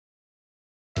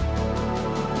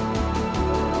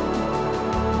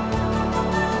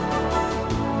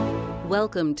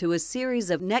Welcome to a series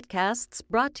of netcasts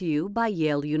brought to you by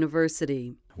Yale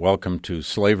University. Welcome to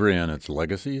Slavery and Its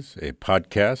Legacies, a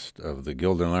podcast of the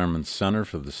Gilder Lehrman Center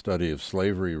for the Study of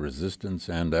Slavery, Resistance,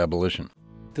 and Abolition.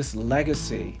 This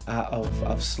legacy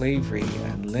of slavery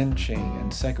and lynching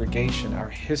and segregation, our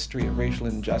history of racial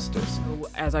injustice.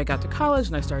 As I got to college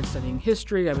and I started studying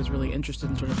history, I was really interested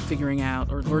in sort of figuring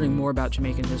out or learning more about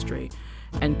Jamaican history,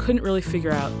 and couldn't really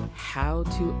figure out how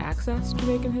to access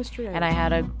Jamaican history. And I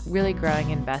had a really growing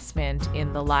investment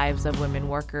in the lives of women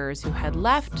workers who had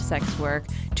left sex work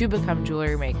to become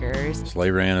jewelry makers.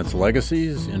 Slavery and Its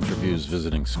Legacies interviews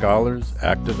visiting scholars,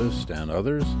 activists, and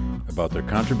others about their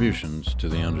contributions to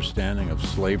the understanding of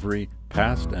slavery,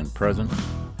 past and present,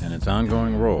 and its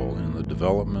ongoing role in the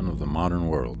development of the modern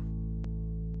world.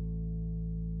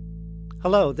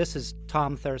 Hello, this is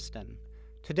Tom Thurston.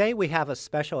 Today we have a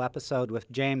special episode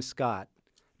with James Scott.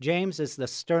 James is the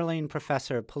Sterling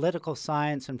Professor of Political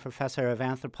Science and Professor of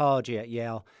Anthropology at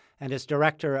Yale and is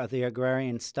Director of the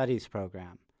Agrarian Studies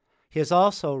Program. He has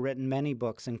also written many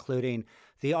books, including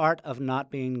The Art of Not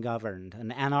Being Governed,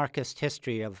 An Anarchist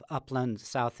History of Upland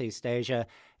Southeast Asia,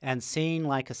 and Seeing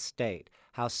Like a State,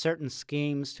 How Certain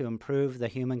Schemes to Improve the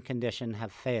Human Condition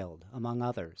Have Failed, among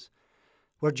others.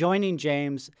 We're joining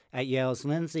James at Yale's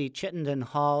Lindsay Chittenden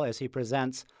Hall as he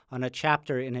presents on a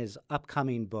chapter in his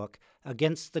upcoming book,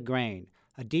 Against the Grain,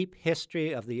 A Deep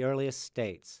History of the Earliest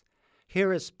States.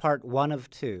 Here is part 1 of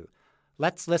 2.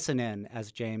 Let's listen in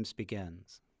as James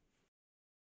begins.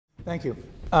 Thank you.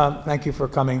 Thank you for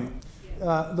coming.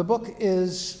 The book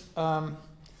is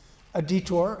a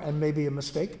detour and maybe a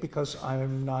mistake because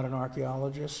I'm not an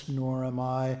archaeologist, nor am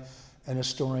I an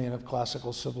historian of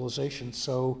classical civilization.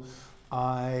 So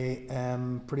I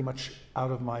am pretty much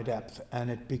out of my depth.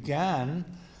 And it began,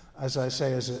 as I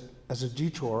say, as a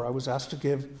detour. I was asked to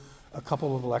give a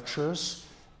couple of lectures,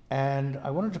 and I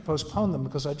wanted to postpone them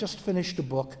because I just finished a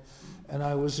book, and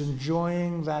I was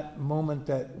enjoying that moment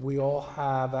that we all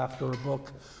have after a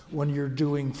book when you're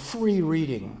doing free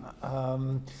reading,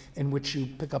 in which you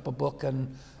pick up a book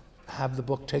and have the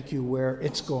book take you where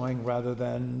it's going rather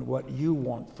than what you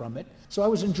want from it. So I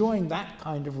was enjoying that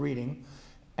kind of reading,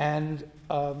 and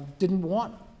didn't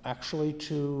want actually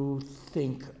to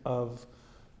think of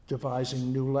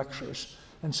devising new lectures.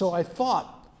 And so I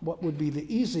thought what would be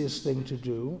the easiest thing to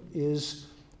do is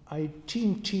I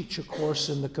teach a course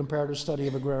in the comparative study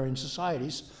of agrarian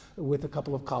societies with a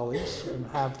couple of colleagues, and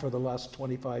have for the last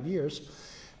 25 years.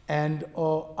 And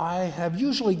I have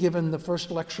usually given the first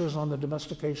lectures on the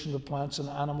domestication of plants and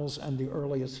animals and the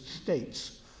earliest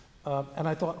states. And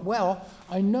I thought, well,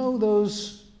 I know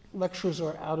those lectures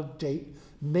are out of date.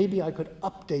 Maybe I could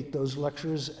update those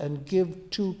lectures and give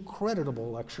 2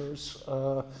 creditable lectures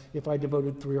if I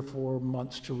devoted 3 or 4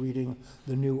 months to reading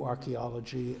the new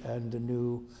archaeology and the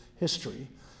new history.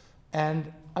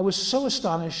 And I was so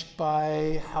astonished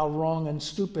by how wrong and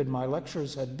stupid my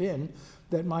lectures had been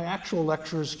that my actual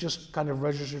lectures just kind of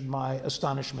registered my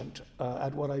astonishment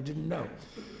at what I didn't know.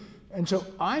 And so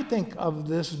I think of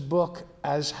this book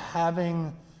as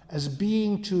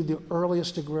being to the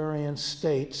earliest agrarian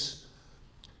states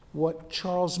what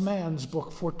Charles Mann's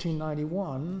book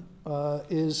 1491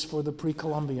 is for the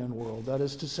pre-Columbian world. That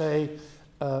is to say,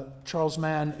 Charles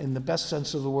Mann, in the best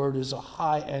sense of the word, is a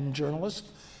high-end journalist,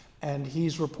 and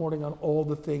he's reporting on all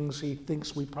the things he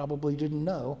thinks we probably didn't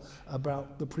know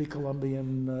about the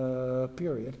pre-Columbian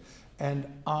period. And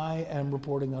I am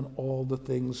reporting on all the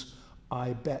things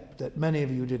I bet that many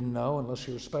of you didn't know, unless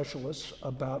you're specialists,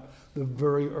 about the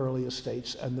very earliest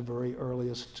states and the very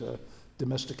earliest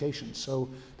domestication. So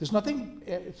there's nothing,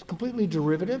 it's completely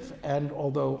derivative, and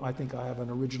although I think I have an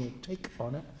original take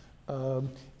on it,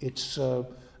 it's a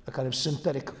kind of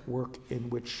synthetic work in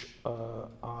which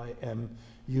I am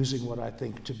using what I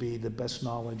think to be the best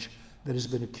knowledge that has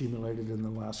been accumulated in the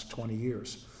last 20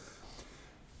 years.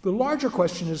 The larger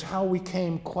question is how we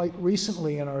came quite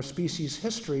recently in our species'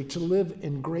 history to live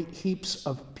in great heaps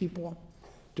of people,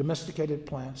 domesticated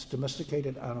plants,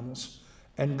 domesticated animals,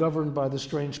 and governed by the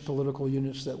strange political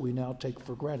units that we now take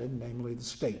for granted, namely the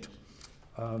state.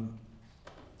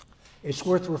 It's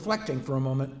worth reflecting for a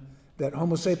moment that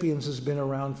Homo sapiens has been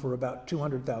around for about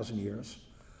 200,000 years.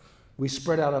 We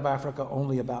spread out of Africa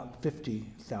only about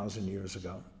 50,000 years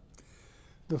ago.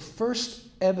 The first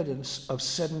evidence of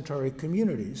sedentary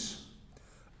communities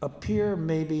appear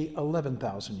maybe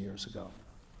 11,000 years ago.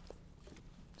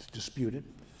 It's disputed.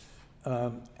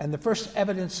 And the first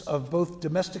evidence of both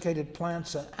domesticated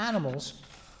plants and animals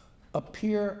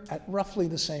appear at roughly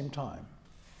the same time.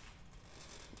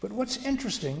 But what's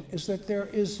interesting is that there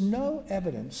is no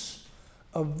evidence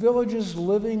of villages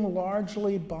living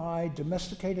largely by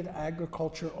domesticated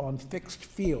agriculture on fixed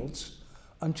fields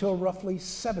until roughly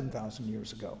 7,000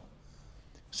 years ago.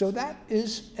 So that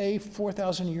is a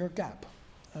 4,000-year gap.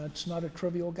 It's not a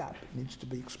trivial gap. It needs to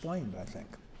be explained, I think.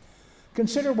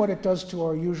 Consider what it does to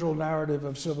our usual narrative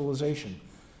of civilization.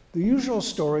 The usual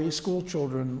story school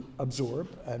children absorb,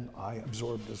 and I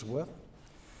absorbed as well,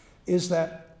 is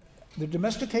that the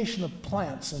domestication of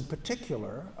plants in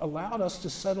particular allowed us to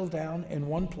settle down in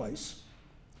one place,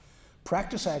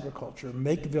 practice agriculture,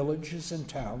 make villages and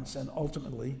towns, and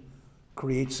ultimately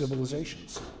create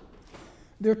civilizations.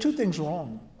 There are two things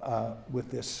wrong with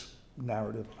this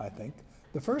narrative, I think.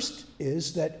 The first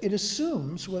is that it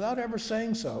assumes, without ever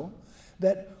saying so,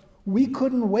 that we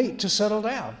couldn't wait to settle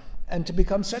down and to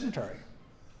become sedentary.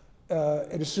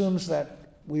 It assumes that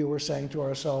we were saying to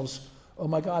ourselves, oh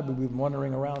my God, we've been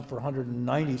wandering around for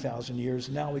 190,000 years,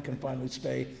 now we can finally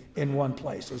stay in one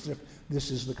place, as if this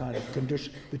is the kind of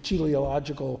condition, the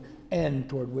teleological end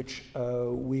toward which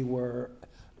we were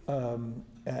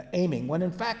aiming, when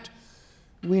in fact,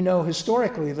 we know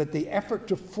historically that the effort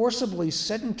to forcibly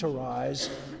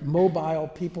sedentarize mobile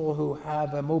people who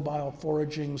have a mobile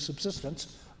foraging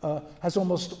subsistence has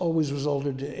almost always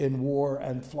resulted in war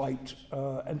and flight.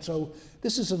 And so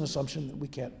this is an assumption that we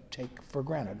can't take for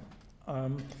granted.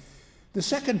 The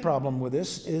second problem with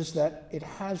this is that it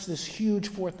has this huge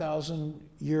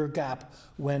 4,000-year gap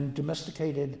when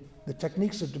the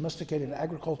techniques of domesticated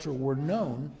agriculture were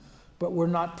known, but were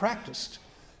not practiced.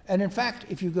 And in fact,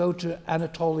 if you go to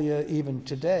Anatolia even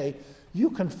today, you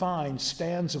can find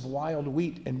stands of wild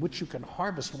wheat in which you can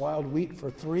harvest wild wheat for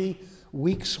 3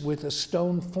 weeks with a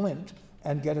stone flint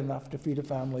and get enough to feed a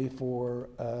family for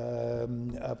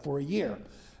a year.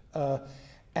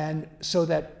 And so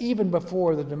that even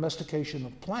before the domestication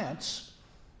of plants,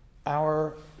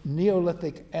 our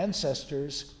Neolithic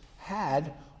ancestors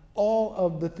had all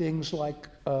of the things like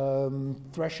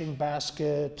threshing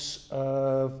baskets,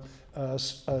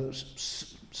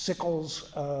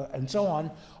 sickles, and so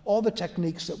on, all the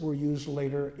techniques that were used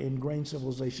later in grain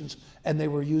civilizations, and they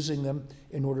were using them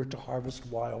in order to harvest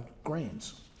wild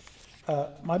grains.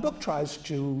 My book tries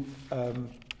to,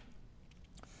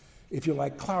 if you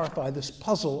like, clarify this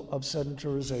puzzle of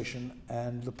sedentarization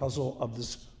and the puzzle of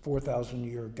this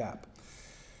 4,000-year gap.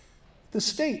 The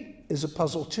state is a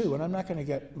puzzle too, and I'm not going to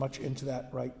get much into that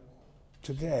right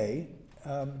today.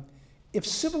 If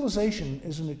civilization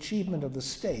is an achievement of the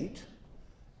state,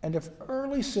 and if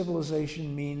early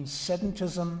civilization means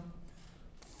sedentism,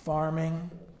 farming,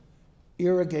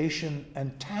 irrigation,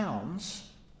 and towns,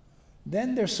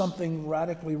 then there's something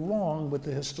radically wrong with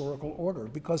the historical order,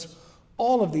 because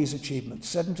all of these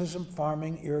achievements, sedentism,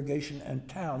 farming, irrigation, and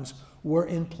towns, were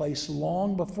in place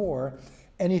long before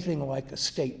anything like a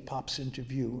state pops into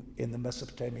view in the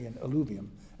Mesopotamian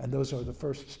alluvium, and those are the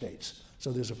first states.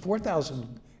 So there's a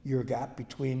 4,000-year gap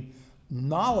between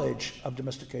knowledge of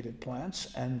domesticated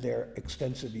plants and their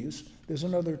extensive use. There's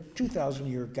another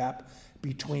 2,000-year gap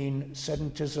between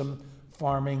sedentism,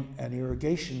 farming, and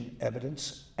irrigation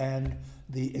evidence and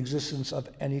the existence of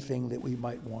anything that we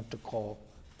might want to call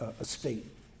a state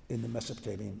in the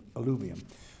Mesopotamian alluvium.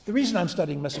 The reason I'm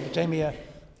studying Mesopotamia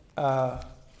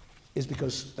is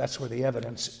because that's where the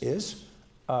evidence is,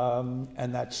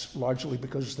 and that's largely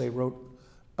because they wrote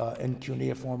in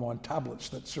cuneiform on tablets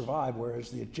that survive,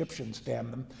 whereas the Egyptians, damn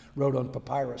them, wrote on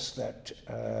papyrus that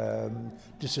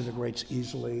disintegrates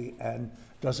easily and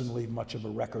doesn't leave much of a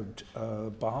record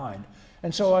behind.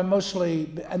 And so I'm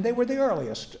mostly, and they were the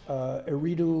earliest.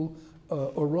 Eridu,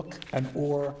 Uruk, and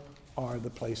Ur are the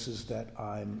places that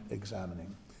I'm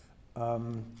examining.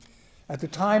 At the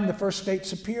time the first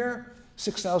states appear,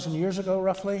 6,000 years ago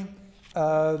roughly,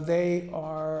 they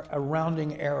are a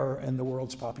rounding error in the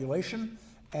world's population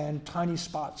and tiny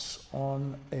spots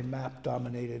on a map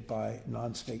dominated by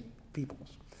non-state peoples.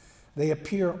 They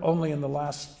appear only in the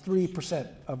last 3%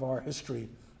 of our history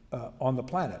on the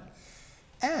planet.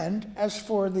 And as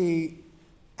for the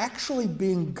actually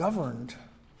being governed,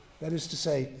 that is to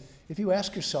say, if you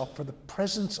ask yourself for the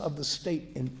presence of the state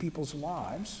in people's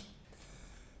lives,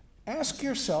 ask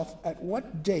yourself at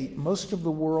what date most of the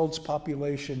world's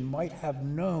population might have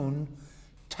known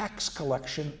tax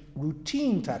collection,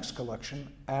 routine tax collection,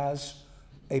 as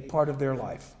a part of their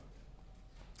life.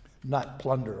 Not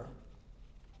plunder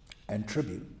and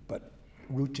tribute, but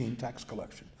routine tax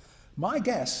collection. My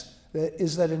guess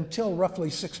is that until roughly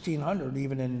 1600,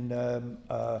 even in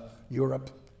Europe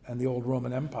and the old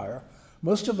Roman Empire,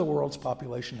 most of the world's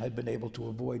population had been able to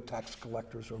avoid tax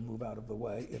collectors or move out of the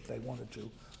way if they wanted to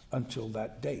until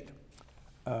that date.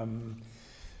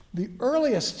 The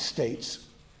earliest states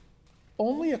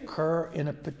only occur in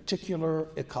a particular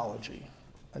ecology,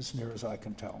 as near as I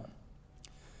can tell.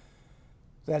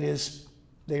 That is,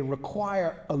 they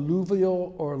require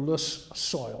alluvial or loess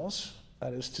soils,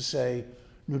 that is to say,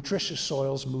 nutritious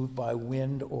soils moved by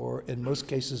wind or, in most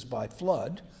cases, by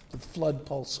flood, the flood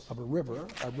pulse of a river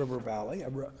valley,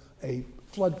 a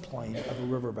floodplain of a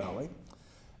river valley,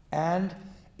 and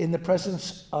in the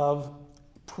presence of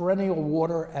perennial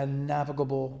water and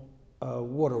navigable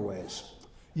waterways,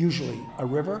 usually a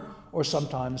river or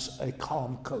sometimes a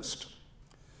calm coast.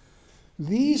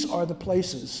 These are the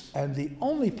places, and the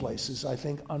only places, I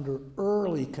think, under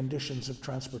early conditions of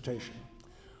transportation,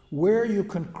 where you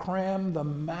can cram the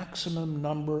maximum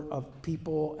number of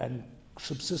people and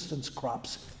subsistence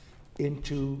crops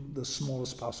into the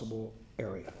smallest possible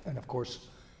area. And of course,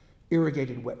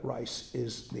 irrigated wet rice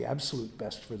is the absolute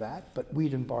best for that, but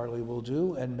wheat and barley will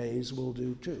do, and maize will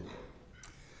do too.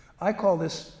 I call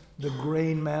this the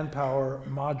grain manpower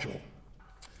module.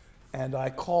 And I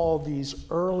call these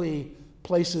early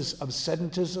places of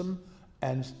sedentism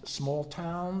and small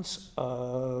towns,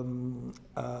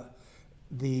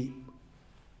 the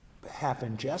half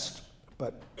in jest,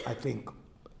 but I think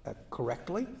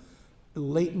correctly,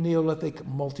 late Neolithic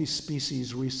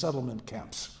multi-species resettlement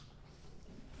camps.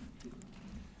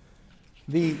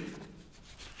 The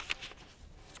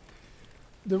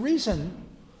reason,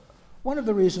 one of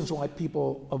the reasons why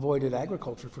people avoided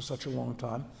agriculture for such a long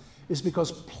time is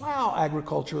because plow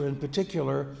agriculture in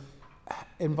particular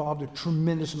involved a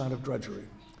tremendous amount of drudgery.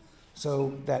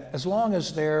 So that as long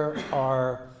as there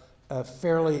are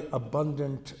fairly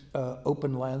abundant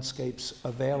open landscapes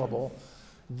available,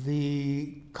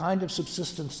 the kind of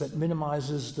subsistence that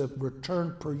minimizes the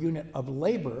return per unit of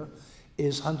labor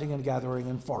is hunting and gathering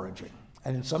and foraging.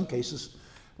 And in some cases,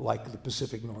 like the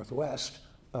Pacific Northwest,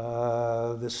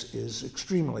 this is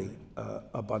extremely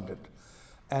abundant.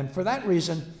 And for that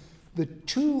reason, the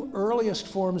two earliest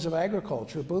forms of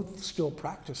agriculture, both still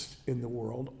practiced in the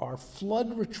world, are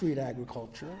flood retreat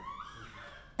agriculture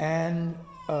and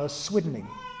swiddening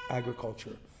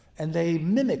agriculture. And they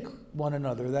mimic one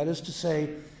another. That is to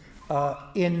say,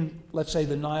 in, let's say,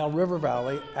 the Nile River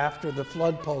Valley, after the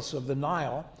flood pulse of the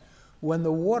Nile, when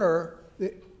the water,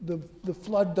 the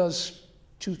flood does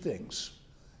two things.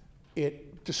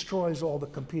 It destroys all the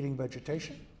competing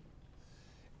vegetation.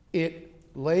 It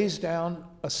lays down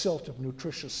a silt of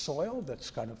nutritious soil that's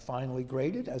kind of finely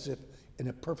graded, as if in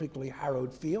a perfectly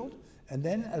harrowed field. And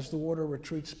then as the water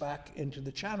retreats back into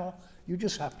the channel, you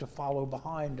just have to follow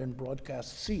behind and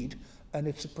broadcast seed, and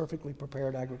it's a perfectly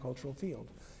prepared agricultural field.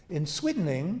 In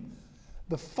swiddening,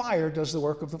 the fire does the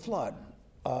work of the flood.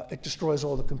 It destroys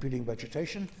all the competing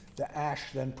vegetation. The ash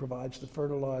then provides the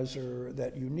fertilizer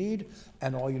that you need,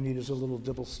 and all you need is a little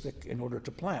dibble stick in order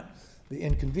to plant. The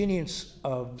inconvenience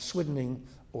of swiddening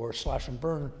or slash and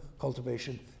burn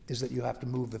cultivation is that you have to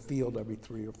move the field every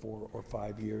 3 or 4 or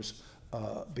 5 years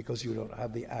because you don't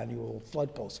have the annual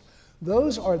flood pulse.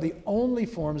 Those are the only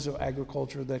forms of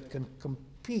agriculture that can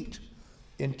compete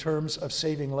in terms of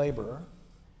saving labor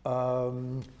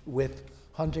with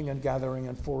hunting and gathering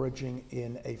and foraging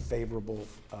in a favorable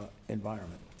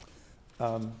environment.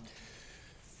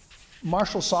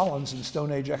 Marshall Solins in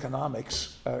Stone Age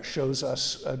Economics shows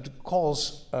us,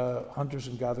 calls hunters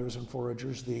and gatherers and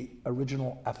foragers the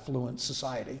original affluent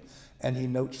society, and he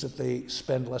notes that they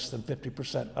spend less than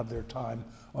 50% of their time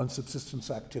on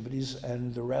subsistence activities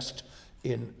and the rest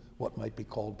in what might be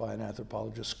called by an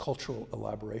anthropologist cultural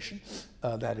elaboration,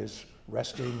 that is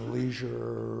resting,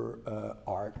 leisure,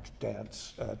 art,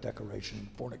 dance, decoration,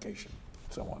 fornication,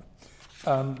 so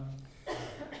on.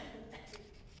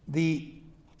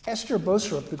 Esther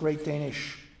Boserup, the great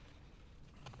Danish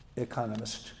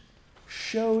economist,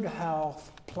 showed how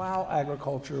plow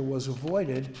agriculture was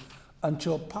avoided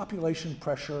until population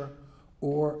pressure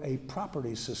or a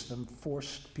property system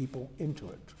forced people into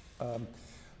it.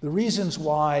 The reasons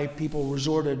why people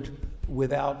resorted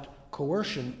without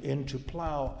coercion into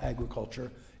plow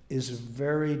agriculture is a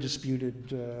very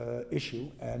disputed issue,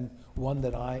 and one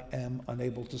that I am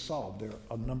unable to solve. There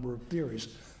are a number of theories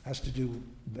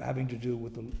having to do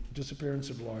with the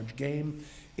disappearance of large game,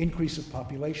 increase of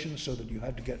population so that you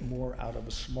had to get more out of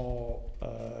a small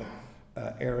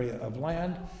area of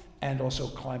land, and also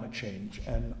climate change.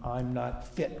 And I'm not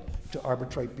fit to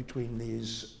arbitrate between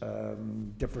these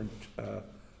different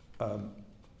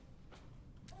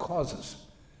causes.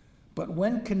 But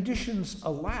when conditions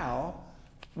allow,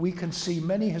 we can see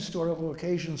many historical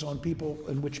occasions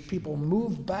in which people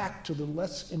move back to the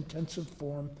less intensive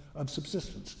form of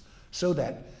subsistence. So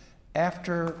that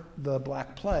after the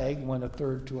Black Plague, when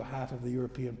 1/3 to 1/2 of the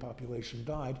European population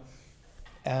died,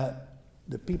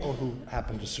 the people who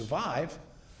happened to survive,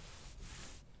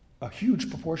 a huge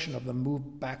proportion of them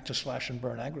moved back to slash and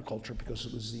burn agriculture because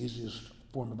it was the easiest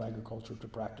form of agriculture to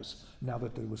practice now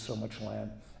that there was so much land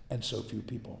and so few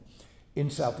people. In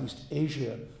Southeast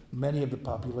Asia, many of the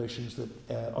populations that,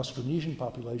 Austronesian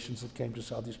populations that came to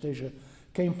Southeast Asia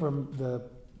came from the,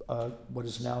 what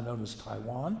is now known as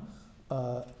Taiwan,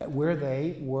 where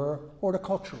they were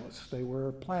horticulturalists, they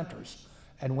were planters.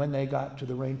 And when they got to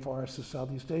the rainforests of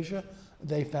Southeast Asia,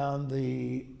 they found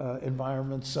the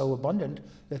environment so abundant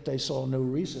that they saw no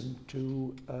reason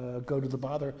to go to the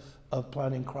bother of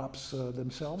planting crops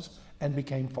themselves, and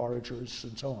became foragers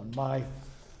and so on.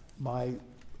 My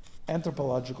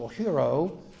anthropological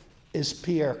hero is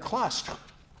Pierre Clastres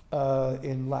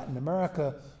in Latin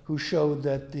America, who showed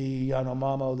that the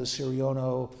Yanomamo, the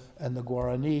Siriono, and the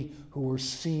Guarani, who were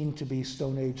seen to be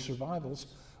Stone Age survivals,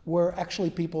 were actually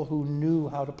people who knew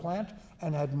how to plant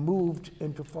and had moved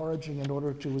into foraging in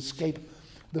order to escape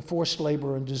the forced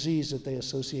labor and disease that they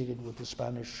associated with the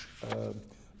Spanish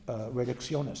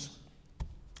reducciones.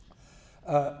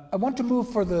 I want to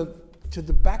move to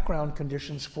the background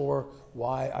conditions for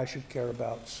why I should care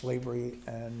about slavery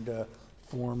and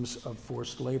forms of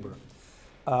forced labor.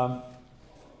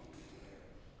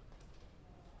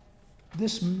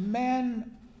 This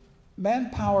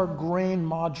manpower grain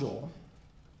module,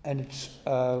 and it's,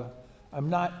 I'm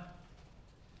not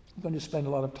going to spend a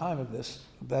lot of time on this,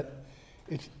 but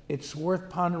it's worth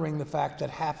pondering the fact that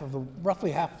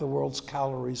roughly half the world's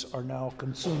calories are now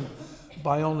consumed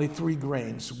by only 3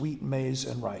 grains: wheat, maize,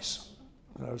 and rice.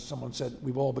 Someone said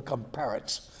we've all become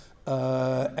parrots,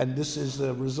 and this is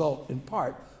the result, in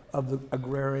part, of the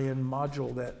agrarian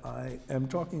module that I am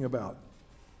talking about.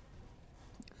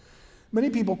 Many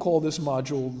people call this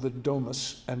module the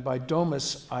domus, and by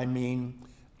domus I mean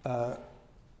a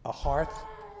hearth,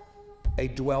 a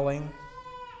dwelling,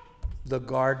 the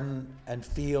garden and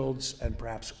fields and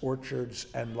perhaps orchards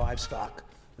and livestock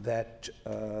that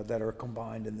are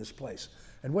combined in this place.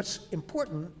 And what's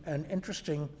important and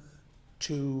interesting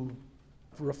to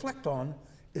reflect on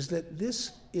is that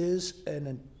this is an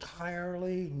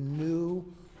entirely new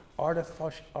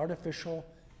artificial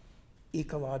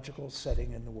ecological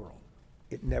setting in the world.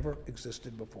 It never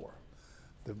existed before.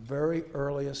 The very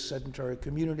earliest sedentary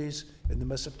communities in the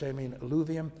Mesopotamian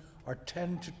alluvium are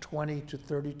 10 to 20 to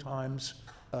 30 times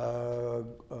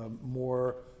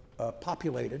more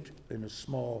populated in a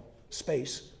small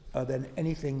space than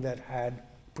anything that had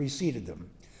preceded them.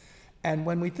 And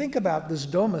when we think about this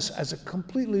domus as a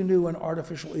completely new and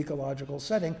artificial ecological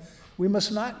setting, we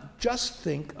must not just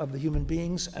think of the human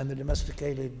beings and the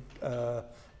domesticated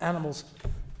animals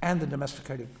and the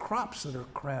domesticated crops that are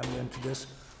crammed into this,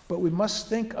 but we must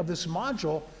think of this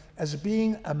module as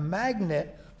being a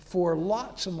magnet for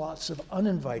lots and lots of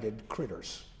uninvited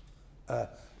critters.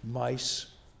 Mice,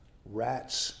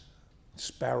 rats,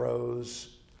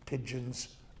 sparrows, pigeons,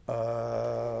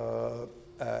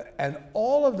 and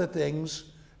all of the things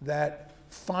that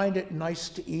find it nice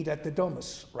to eat at the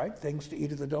domus, right? Things to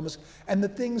eat at the domus, and the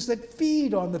things that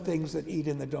feed on the things that eat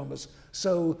in the domus.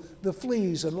 So the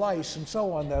fleas and lice and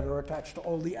so on that are attached to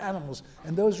all the animals.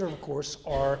 And those are, of course,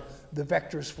 are the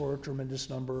vectors for a tremendous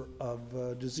number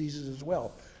of diseases as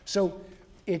well. So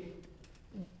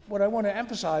what I want to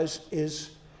emphasize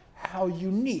is how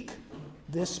unique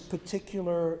this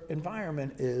particular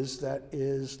environment is that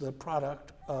is the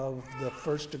product of the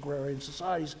first agrarian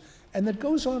societies, and that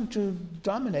goes on to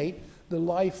dominate the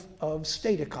life of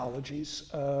state ecologies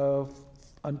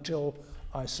until,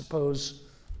 I suppose,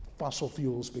 fossil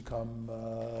fuels become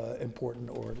important,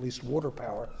 or at least water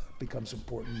power becomes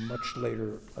important much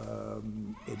later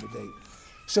in the day.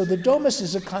 So the domus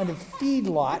is a kind of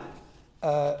feedlot,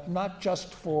 not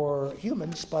just for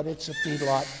humans, but it's a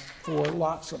feedlot for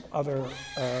lots of other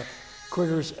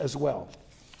critters as well.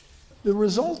 The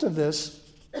result of this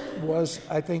was,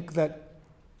 I think, that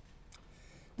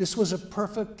this was a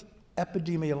perfect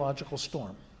epidemiological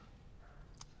storm.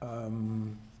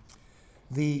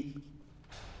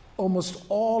 Almost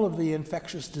all of the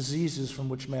infectious diseases from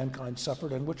which mankind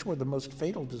suffered, and which were the most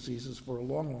fatal diseases for a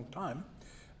long, long time,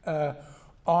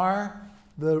 are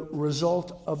the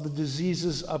result of the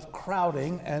diseases of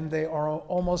crowding, and they are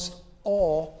almost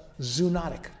all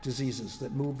zoonotic diseases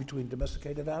that move between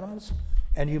domesticated animals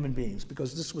and human beings,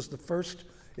 because this was the first,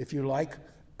 if you like,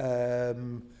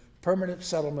 permanent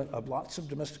settlement of lots of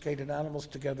domesticated animals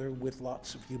together with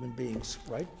lots of human beings,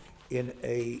 right, in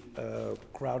a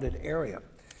crowded area.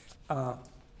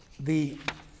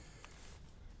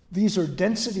 These are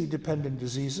density-dependent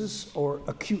diseases, or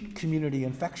acute community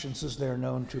infections, as they're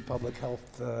known to public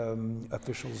health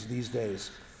officials these days.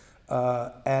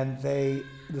 And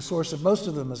the source of most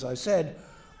of them, as I said,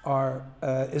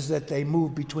 is that they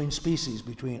move between species,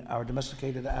 between our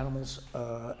domesticated animals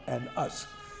and us.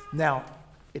 Now,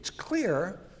 it's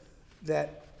clear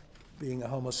that being a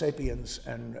Homo sapiens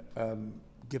and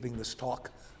giving this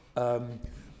talk,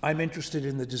 I'm interested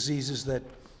in the diseases that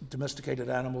domesticated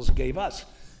animals gave us.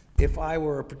 If I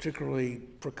were a particularly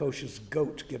precocious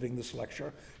goat giving this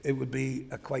lecture, it would be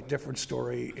a quite different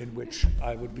story in which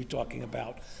I would be talking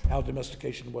about how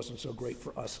domestication wasn't so great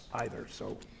for us either.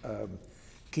 So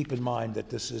keep in mind that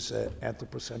this is an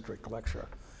anthropocentric lecture.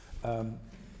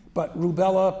 But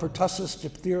rubella, pertussis,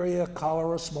 diphtheria,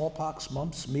 cholera, smallpox,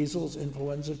 mumps, measles,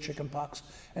 influenza, chickenpox,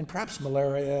 and perhaps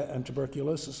malaria and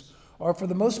tuberculosis are, for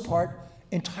the most part,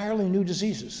 entirely new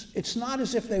diseases. It's not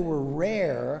as if they were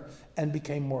rare and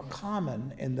became more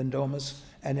common in the Domus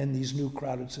and in these new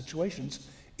crowded situations.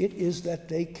 It is that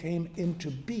they came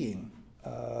into being.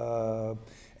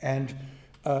 And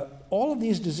all of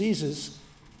these diseases,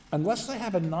 unless they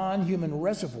have a non-human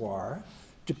reservoir,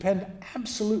 depend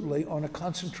absolutely on a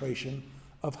concentration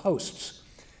of hosts.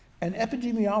 And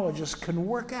epidemiologists can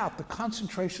work out the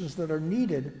concentrations that are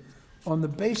needed on the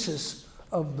basis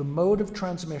of the mode of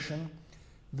transmission,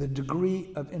 the degree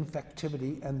of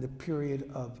infectivity, and the period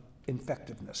of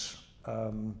infectiveness.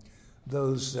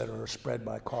 Those that are spread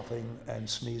by coughing and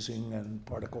sneezing and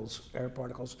air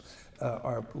particles,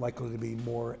 are likely to be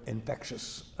more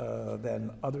infectious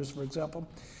than others, for example.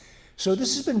 So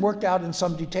this has been worked out in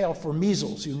some detail. For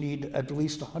measles, you need at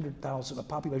least 100,000, a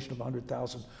population of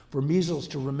 100,000, for measles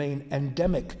to remain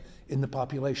endemic in the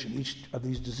population. Each of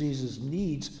these diseases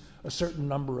needs a certain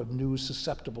number of new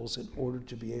susceptibles in order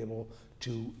to be able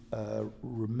to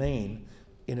remain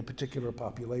in a particular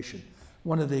population.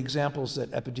 One of the examples that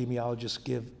epidemiologists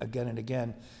give again and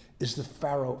again is the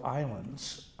Faroe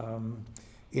Islands.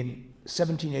 In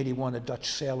 1781, a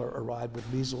Dutch sailor arrived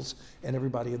with measles, and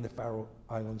everybody in the Faroe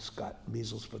Islands got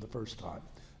measles for the first time.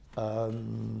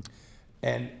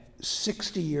 And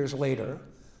 60 years later,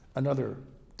 another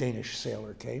Danish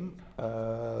sailor came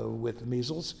with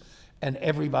measles, and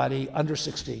everybody under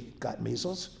 60 got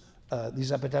measles.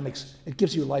 These epidemics, it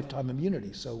gives you lifetime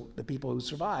immunity, so the people who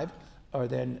survive are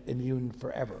then immune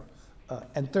forever.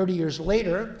 And 30 years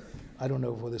later, I don't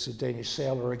know whether it's a Danish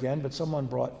sailor again, but someone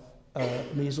brought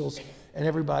measles, and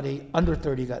everybody under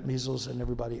 30 got measles, and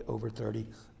everybody over 30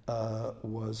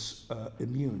 was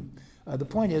immune. The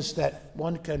point is that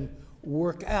one can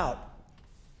work out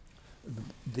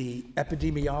the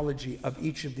epidemiology of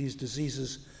each of these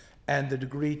diseases and the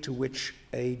degree to which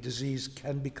a disease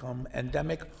can become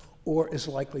endemic or is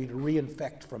likely to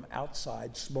reinfect from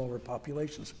outside smaller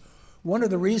populations. One of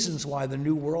the reasons why the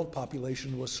New World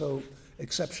population was so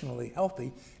exceptionally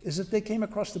healthy is that they came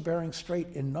across the Bering Strait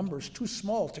in numbers too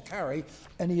small to carry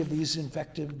any of these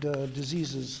infected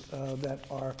diseases that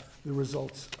are the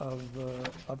results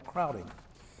of crowding.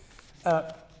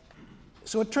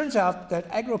 So it turns out that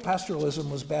agropastoralism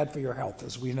was bad for your health,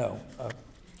 as we know.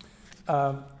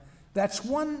 That's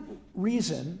one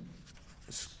reason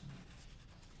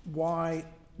why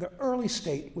the early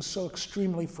state was so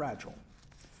extremely fragile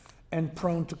and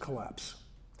prone to collapse.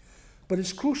 But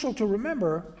it's crucial to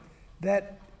remember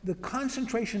that the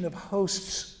concentration of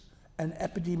hosts and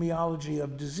epidemiology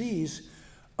of disease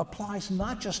applies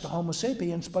not just to Homo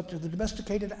sapiens, but to the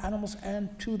domesticated animals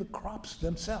and to the crops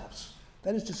themselves.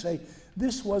 That is to say,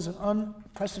 this was an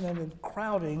unprecedented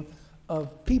crowding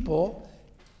of people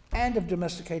and of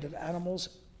domesticated animals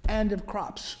and of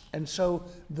crops. And so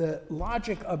the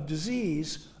logic of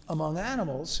disease among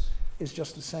animals is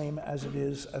just the same as it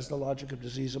is as the logic of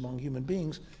disease among human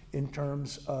beings in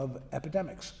terms of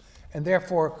epidemics. And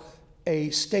therefore, a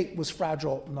state was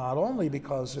fragile not only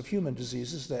because of human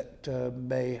diseases that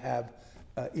may have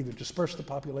either dispersed the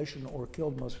population or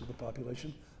killed most of the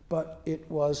population, but it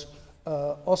was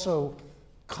also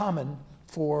common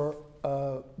for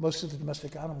most of the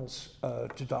domestic animals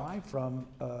to die from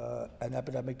an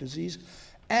epidemic disease,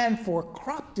 and for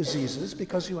crop diseases,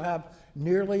 because you have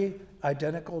nearly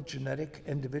identical genetic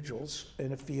individuals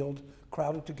in a field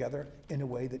crowded together in a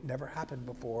way that never happened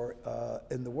before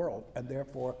in the world, and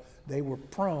therefore they were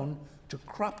prone to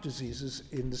crop diseases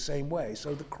in the same way.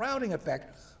 So the crowding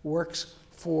effect works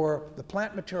for the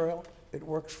plant material, it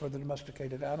works for the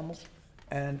domesticated animals,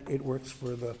 and it works for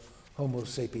the Homo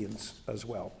sapiens as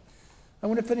well. I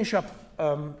want to finish up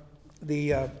and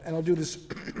I'll do this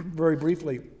very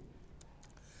briefly.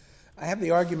 I have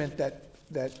the argument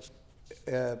that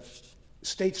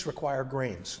states require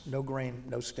grains. No grain,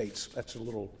 no states. That's a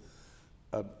little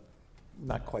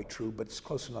not quite true, but it's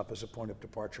close enough as a point of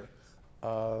departure.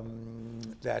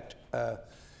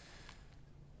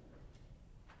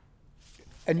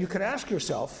 And you can ask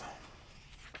yourself,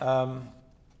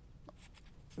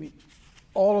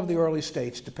 all of the early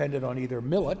states depended on either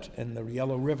millet in the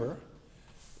Yellow River,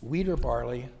 wheat or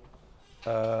barley,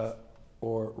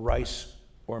 or rice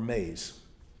or maize.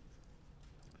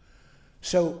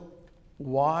 So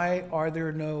why are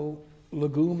there no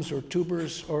legumes or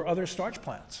tubers or other starch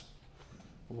plants?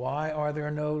 Why are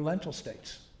there no lentil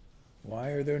states? Why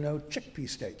are there no chickpea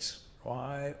states?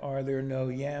 Why are there no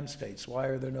yam states? Why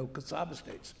are there no cassava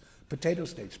states, potato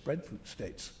states, breadfruit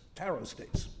states, taro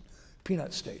states,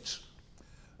 peanut states?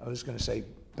 I was going to say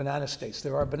banana states.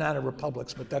 There are banana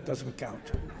republics, but that doesn't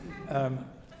count.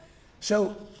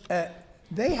 So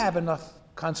they have enough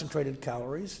concentrated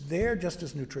calories. They're just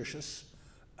as nutritious.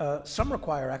 Some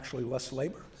require actually less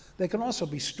labor. They can also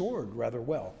be stored rather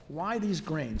well. Why these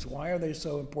grains? Why are they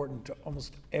so important to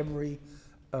almost every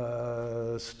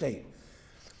state?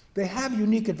 They have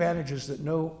unique advantages that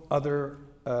no other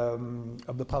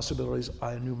of the possibilities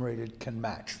I enumerated can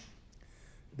match.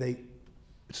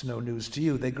 It's no news to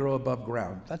you, they grow above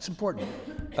ground. That's important.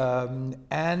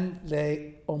 And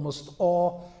they almost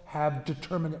all have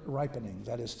determinate ripening.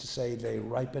 That is to say, they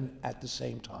ripen at the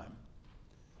same time.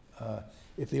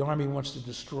 If the army wants to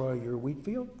destroy your wheat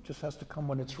field, it just has to come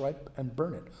when it's ripe and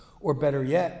burn it. Or better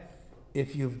yet,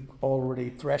 if you've already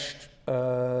threshed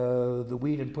the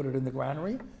wheat and put it in the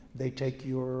granary, they take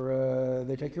your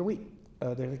wheat.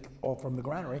 They take all from the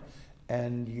granary,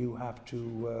 and you have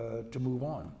to move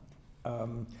on.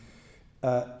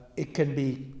 It can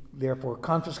be therefore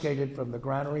confiscated from the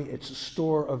granary. It's a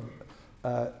store of.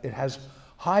 It has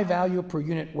high value per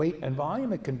unit weight and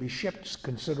volume. It can be shipped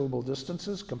considerable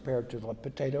distances compared to like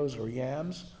potatoes or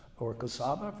yams or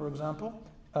cassava, for example.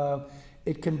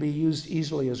 It can be used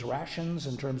easily as rations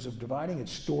in terms of dividing. It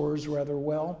stores rather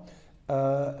well.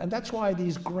 And that's why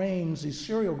these grains, these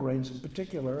cereal grains in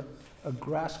particular,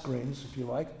 grass grains, if you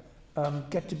like,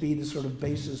 get to be the sort of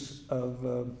basis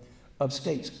of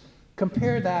states.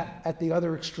 Compare that at the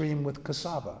other extreme with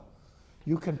cassava.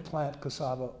 You can plant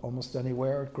cassava almost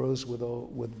anywhere. It grows with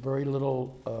very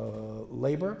little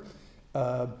labor.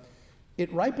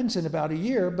 It ripens in about a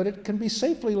year, but it can be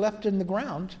safely left in the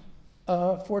ground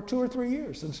for 2 or 3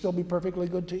 years and still be perfectly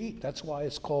good to eat. That's why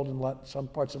it's called in some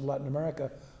parts of Latin America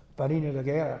farina de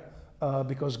guerra,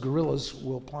 because guerrillas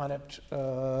will plant it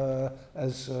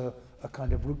as a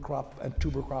kind of root crop and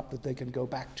tuber crop that they can go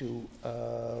back to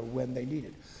when they need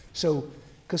it. So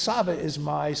cassava is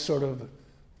my sort of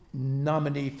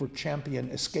nominee for champion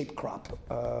escape crop,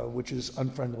 which is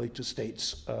unfriendly to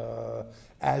states,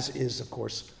 as is, of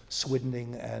course,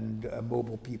 Swiddening and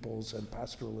mobile peoples and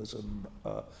pastoralism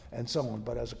and so on.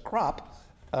 But as a crop,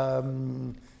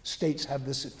 states have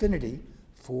this affinity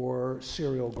for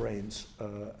cereal grains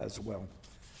as well.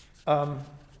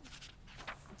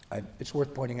 It's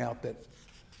worth pointing out that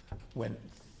when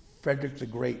Frederick the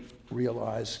Great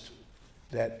realized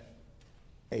that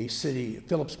a city,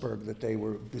 Philipsburg, that they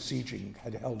were besieging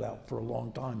had held out for a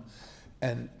long time,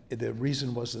 and the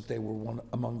reason was that they were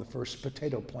among the first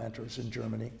potato planters in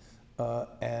Germany,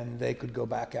 and they could go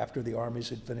back after the armies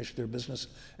had finished their business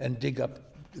and dig up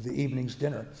the evening's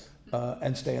dinner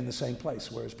and stay in the same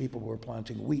place, whereas people who were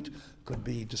planting wheat could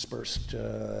be dispersed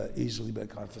easily by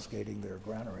confiscating their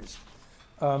granaries.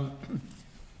 I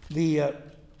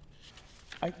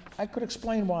could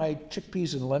explain why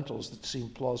chickpeas and lentils that seem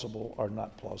plausible are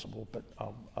not plausible, but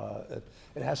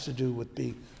it has to do with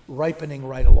the ripening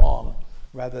right along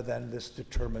rather than this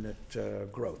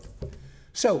determinate growth.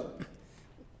 So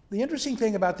the interesting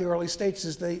thing about the early states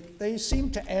is they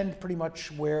seem to end pretty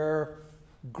much where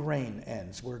grain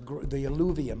ends, where the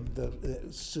alluvium, the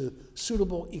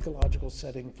suitable ecological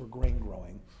setting for grain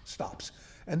growing, stops.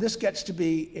 And this gets to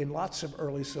be, in lots of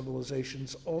early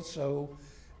civilizations, also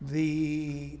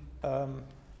a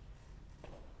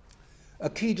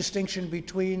key distinction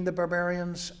between the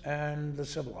barbarians and the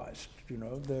civilized. You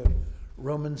know, the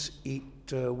Romans eat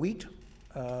wheat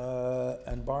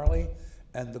and barley,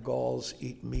 and the Gauls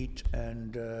eat meat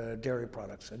and dairy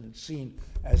products. And it's seen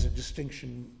as a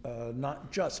distinction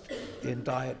not just in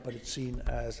diet, but it's seen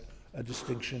as a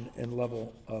distinction in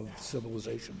level of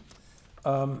civilization.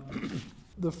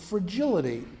 The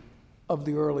fragility of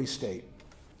the early state,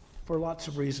 for lots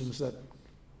of reasons that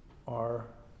are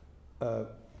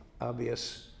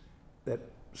obvious, that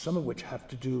some of which have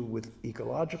to do with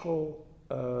ecological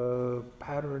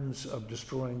patterns of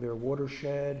destroying their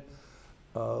watershed,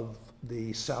 of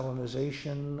the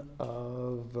salinization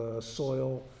of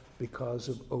soil because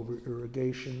of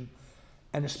over-irrigation,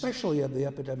 and especially of the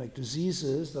epidemic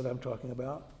diseases that I'm talking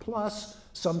about, plus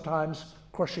sometimes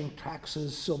crushing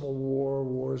taxes, civil war,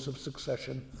 wars of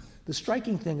succession, The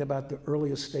striking thing about the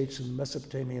earliest states in the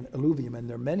Mesopotamian alluvium, and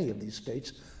there are many of these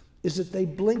states, is that they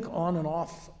blink on and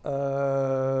off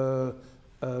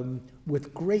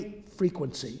with great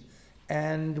frequency,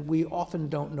 and we often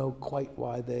don't know quite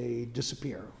why they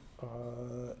disappear.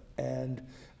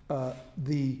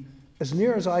 As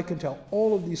near as I can tell,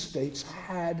 all of these states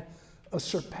had a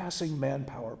surpassing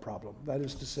manpower problem. That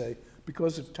is to say,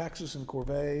 because of taxes and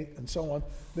corvée and so on,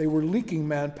 they were leaking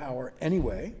manpower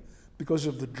anyway. Because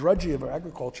of the drudgery of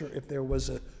agriculture, if there was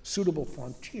a suitable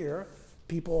frontier,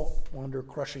 people under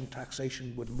crushing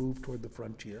taxation would move toward the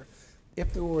frontier.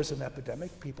 If there was an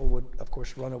epidemic, people would, of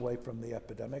course, run away from the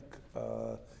epidemic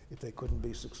if they couldn't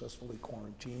be successfully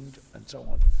quarantined and so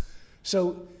on.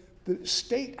 So the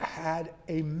state had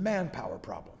a manpower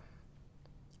problem.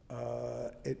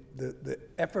 The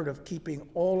effort of keeping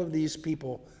all of these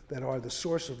people that are the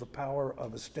source of the power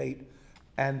of a state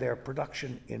and their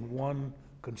production in one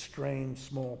constrained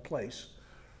small place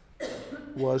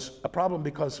was a problem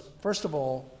because, first of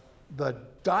all, the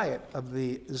diet of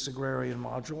this agrarian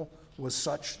module was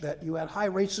such that you had high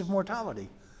rates of mortality.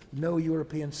 No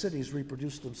European cities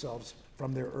reproduced themselves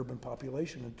from their urban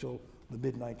population until the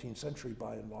mid-19th century,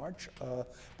 by and large.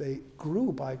 They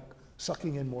grew by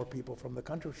sucking in more people from the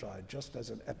countryside, just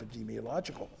as an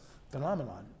epidemiological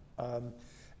phenomenon.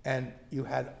 And you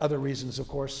had other reasons, of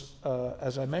course,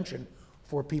 as I mentioned,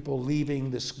 for people leaving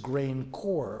this grain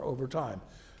core over time.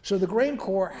 So the grain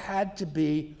core had to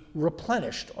be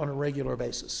replenished on a regular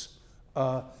basis.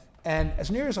 And as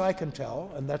near as I can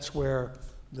tell, and that's where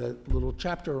the little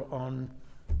chapter on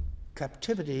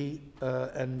captivity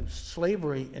and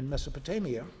slavery in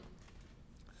Mesopotamia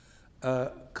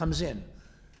comes in.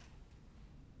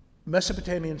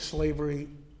 Mesopotamian slavery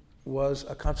was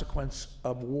a consequence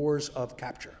of wars of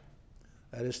capture.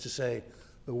 That is to say,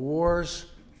 the wars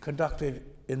conducted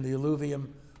in the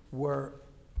alluvium were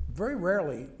very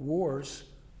rarely wars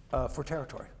for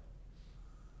territory.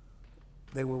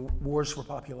 They were wars for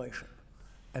population.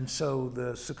 And so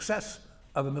the success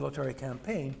of a military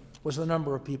campaign was the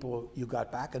number of people you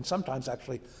got back, and sometimes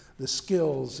actually the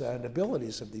skills and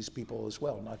abilities of these people as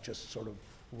well, not just sort of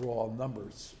raw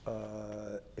numbers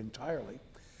entirely.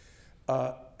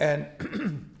 And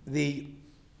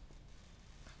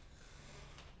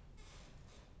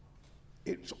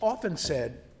it's often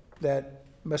said that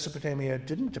Mesopotamia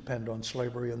didn't depend on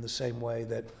slavery in the same way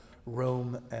that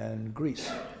Rome and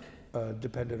Greece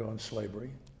depended on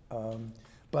slavery.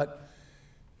 But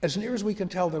as near as we can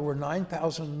tell, there were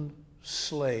 9,000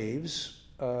 slaves,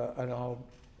 and I'll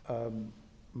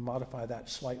modify that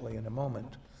slightly in a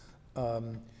moment,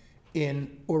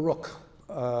 in Uruk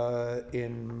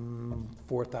in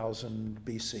 4000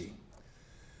 BC.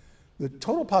 The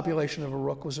total population of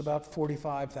Uruk was about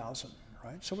 45,000,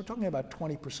 right? So we're talking about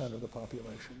 20% of the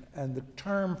population. And the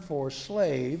term for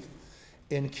slave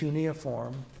in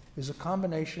cuneiform is a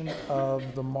combination of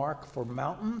the mark for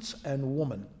mountains and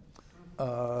woman.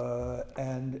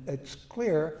 And it's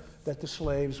clear that the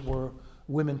slaves were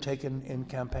women taken in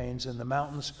campaigns in the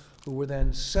mountains who were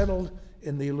then settled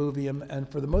in the alluvium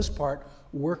and for the most part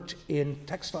worked in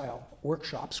textile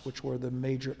workshops, which were the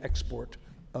major export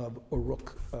of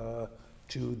Uruk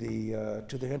to the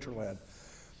hinterland.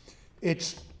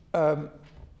 It's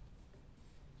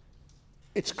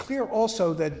clear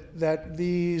also that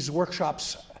these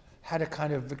workshops had a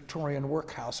kind of Victorian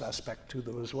workhouse aspect to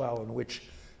them as well, in which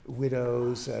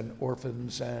widows and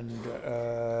orphans and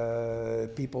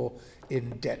people in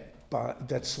debt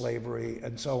slavery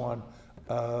and so on.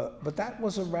 But that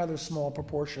was a rather small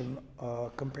proportion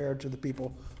compared to the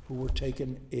people who were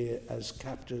taken as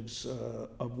captives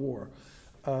of war.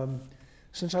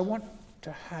 Since I want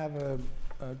to have a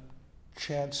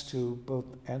chance to both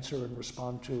answer and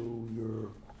respond to your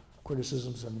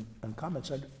criticisms and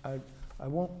comments, I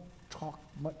won't talk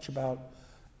much about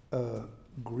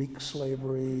Greek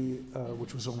slavery,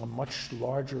 which was on a much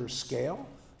larger scale,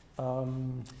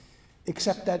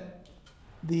 except that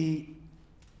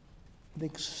I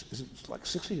think it's like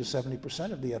 60 to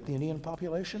 70% of the Athenian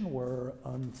population were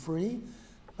unfree,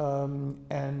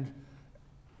 and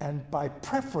by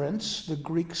preference, the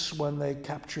Greeks, when they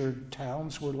captured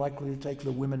towns, were likely to take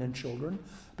the women and children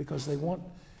because they wanted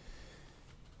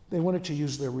to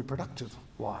use their reproductive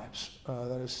lives.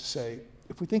 That is to say,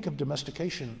 if we think of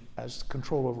domestication as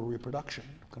control over reproduction,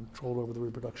 control over the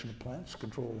reproduction of plants,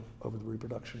 control over the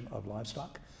reproduction of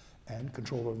livestock, and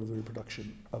control over the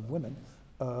reproduction of women,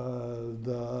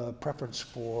 the preference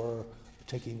for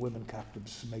taking women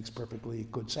captives makes perfectly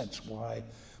good sense. Why?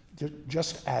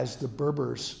 Just as the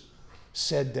Berbers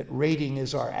said that raiding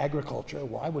is our agriculture.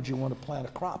 Why would you want to plant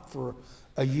a crop for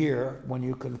a year when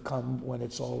you can come when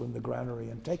it's all in the granary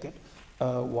and take it?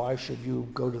 Why should you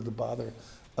go to the bother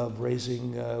of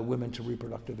raising women to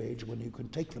reproductive age when you can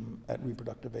take them at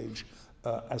reproductive age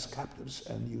as captives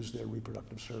and use their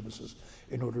reproductive services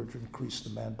in order to increase the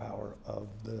manpower of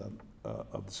the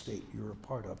state you're a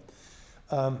part of?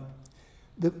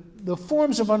 The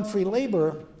forms of unfree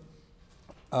labor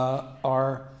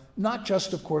are not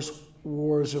just, of course,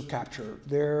 wars of capture.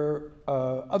 There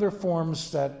are other forms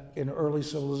that in early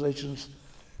civilizations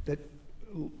that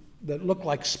look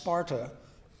like Sparta,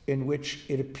 in which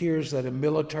it appears that a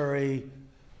military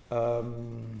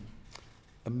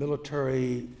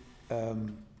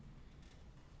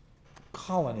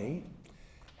colony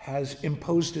has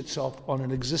imposed itself on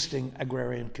an existing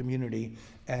agrarian community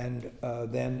and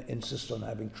then insists on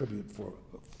having tribute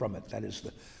from it. That is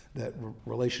the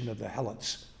relation of the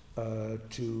Helots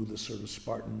to the sort of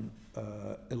Spartan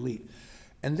elite.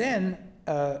 And then,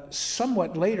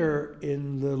 somewhat later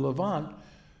in the Levant, mass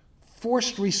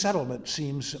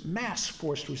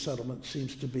forced resettlement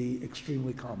seems to be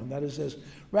extremely common. That is,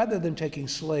 rather than taking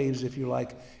slaves, if you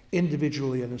like,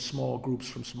 individually and in small groups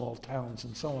from small towns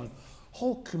and so on,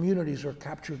 whole communities are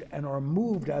captured and are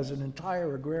moved as an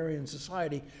entire agrarian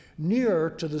society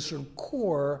nearer to the sort of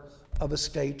core of a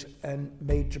state and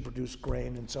made to produce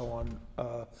grain and so on.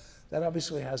 That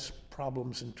obviously has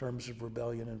problems in terms of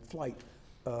rebellion and flight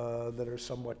that are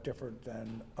somewhat different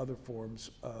than other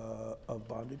forms of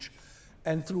bondage.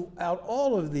 And throughout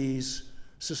all of these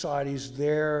societies,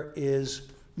 there is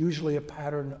usually a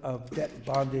pattern of debt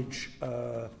bondage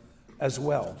as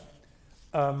well.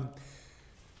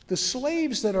 The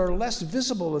slaves that are less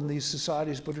visible in these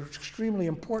societies but are extremely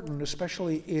important,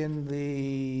 especially in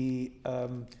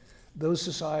those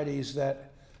societies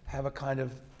that have a kind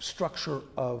of structure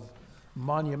of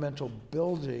monumental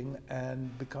building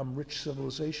and become rich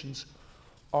civilizations,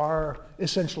 are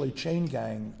essentially chain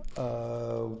gang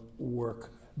work,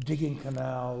 digging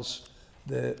canals,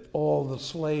 all the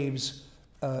slaves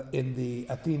in the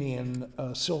Athenian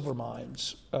silver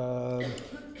mines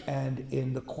and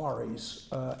in the quarries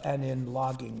and in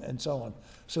logging and so on.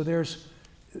 So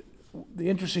the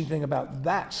interesting thing about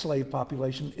that slave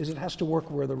population is it has to work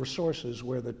where the resource is,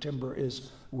 where the timber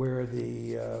is, where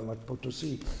the like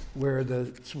Potosi, where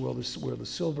the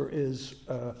silver is,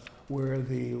 where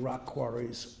the rock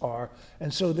quarries are,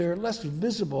 and so they're less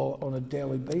visible on a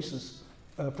daily basis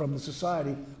from the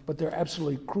society, but they're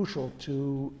absolutely crucial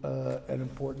to an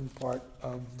important part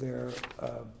of their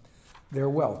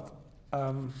wealth.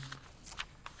 I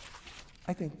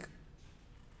think.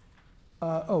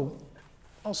 I'll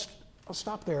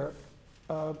stop there,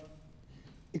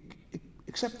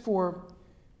 except for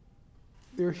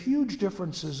there are huge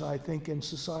differences, I think, in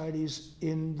societies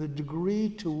in the degree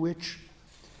to which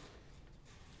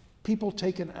people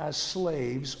taken as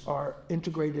slaves are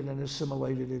integrated and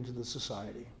assimilated into the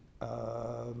society.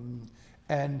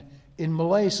 And in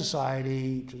Malay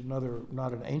society, another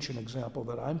not an ancient example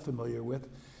that I'm familiar with,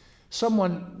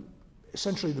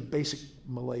 essentially the basic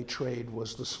Malay trade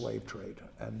was the slave trade,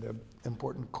 and the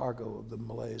important cargo of the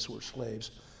Malays were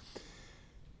slaves.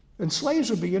 And slaves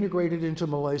would be integrated into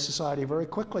Malay society very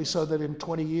quickly, so that in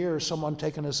 20 years, someone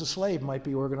taken as a slave might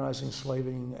be organizing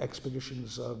slaving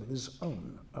expeditions of his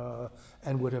own,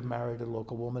 and would have married a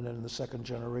local woman. And in the second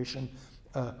generation,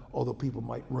 although people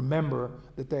might remember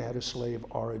that they had a slave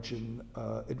origin,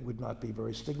 it would not be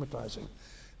very stigmatizing.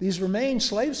 These remain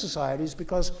slave societies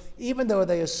because even though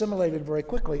they assimilated very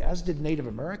quickly, as did Native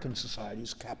American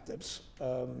societies, captives,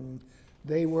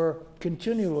 they were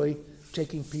continually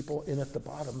taking people in at the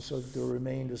bottom, so that there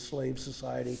remained a slave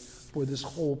society for this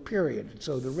whole period.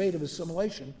 So the rate of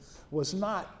assimilation was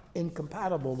not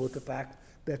incompatible with the fact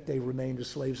that they remained a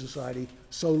slave society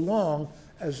so long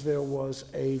as there was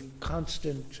a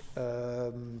constant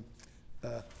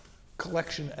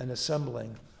collection and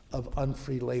assembling of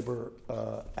unfree labor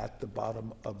at the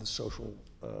bottom of the social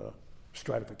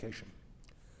stratification.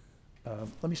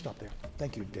 Let me stop there.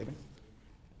 Thank you, David.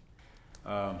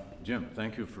 Jim,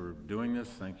 thank you for doing this.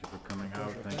 Thank you for coming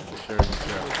out. Thank you for sharing the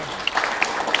show.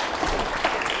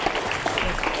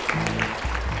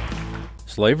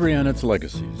 Slavery and Its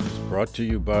Legacies is brought to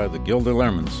you by the Gilder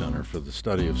Lehrman Center for the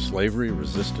Study of Slavery,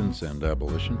 Resistance, and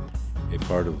Abolition, a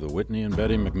part of the Whitney and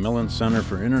Betty McMillan Center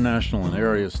for International and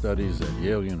Area Studies at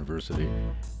Yale University.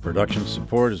 Production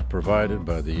support is provided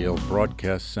by the Yale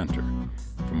Broadcast Center.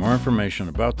 For more information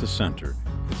about the center,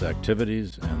 its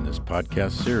activities, and this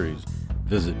podcast series,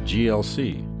 visit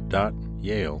glc.yale.edu.